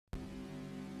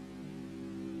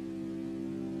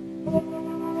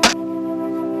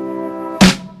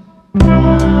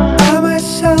I'm a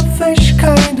selfish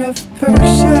kind of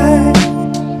person,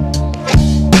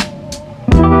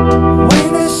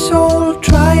 with a soul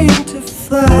trying to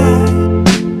fly.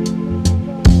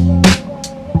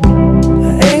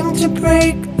 I aim to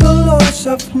break the laws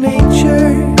of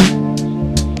nature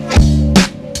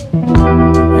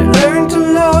and learn to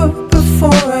love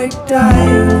before I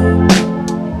die.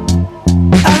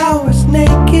 I was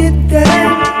naked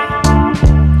then,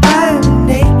 I'm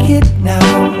naked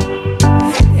now,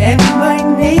 and my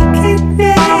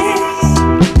nakedness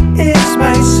is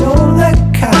my sole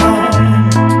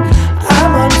account.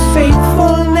 I'm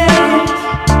unfaithfulness,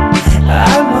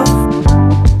 I'm a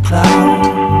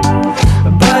clown,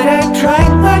 but I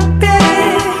tried my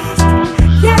best,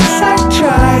 yes I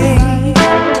tried.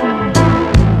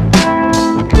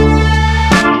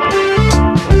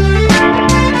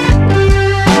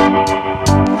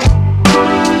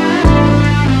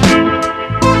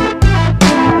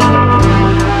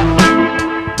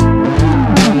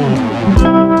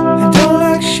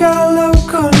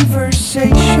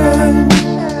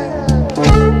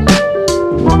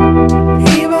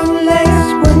 Even less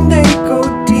when they go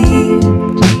deep.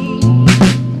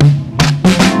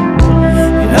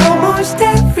 In almost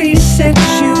every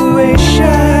situation,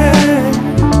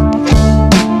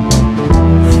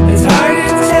 it's hard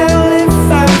to tell if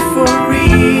I'm for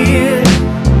real.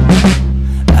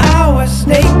 I was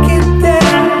naked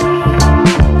then,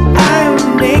 I'm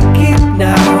naked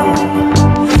now,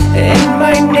 and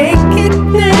my nakedness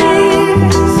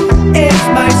is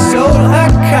my sole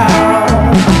account.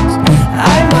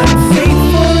 I'm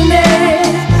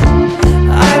unfaithfulness,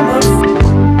 I'm a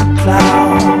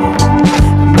clown,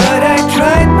 but I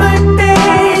tried my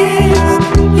best,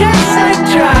 yes I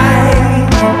tried.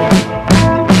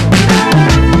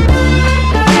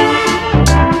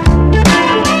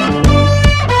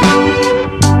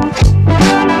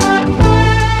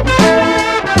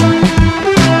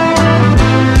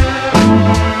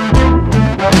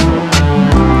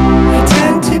 I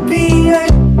tend to be a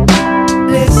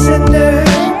listener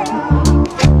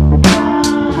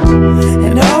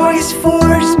and always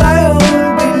force my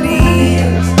own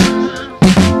beliefs.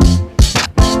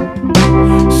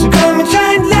 So come and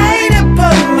shine light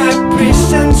upon my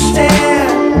prison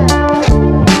stand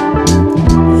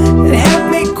and help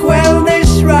me quell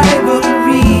this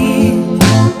rivalry.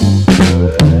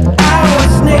 I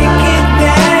was naked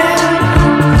then,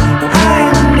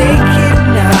 I'm naked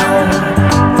now,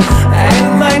 and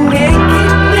my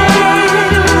nakedness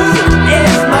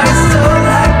is my sole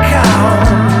account.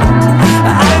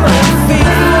 I'm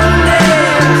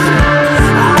unfaithfulness,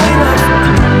 I'm a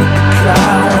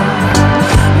clown,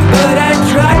 but I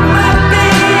tried my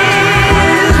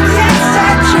best, yes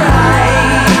I tried.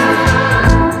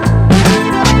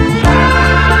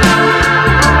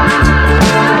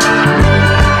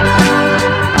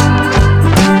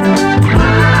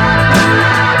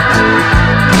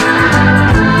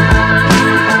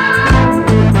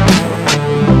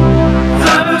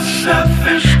 I'm a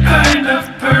selfish kind of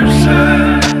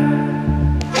person,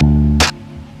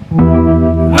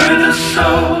 with a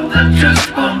soul that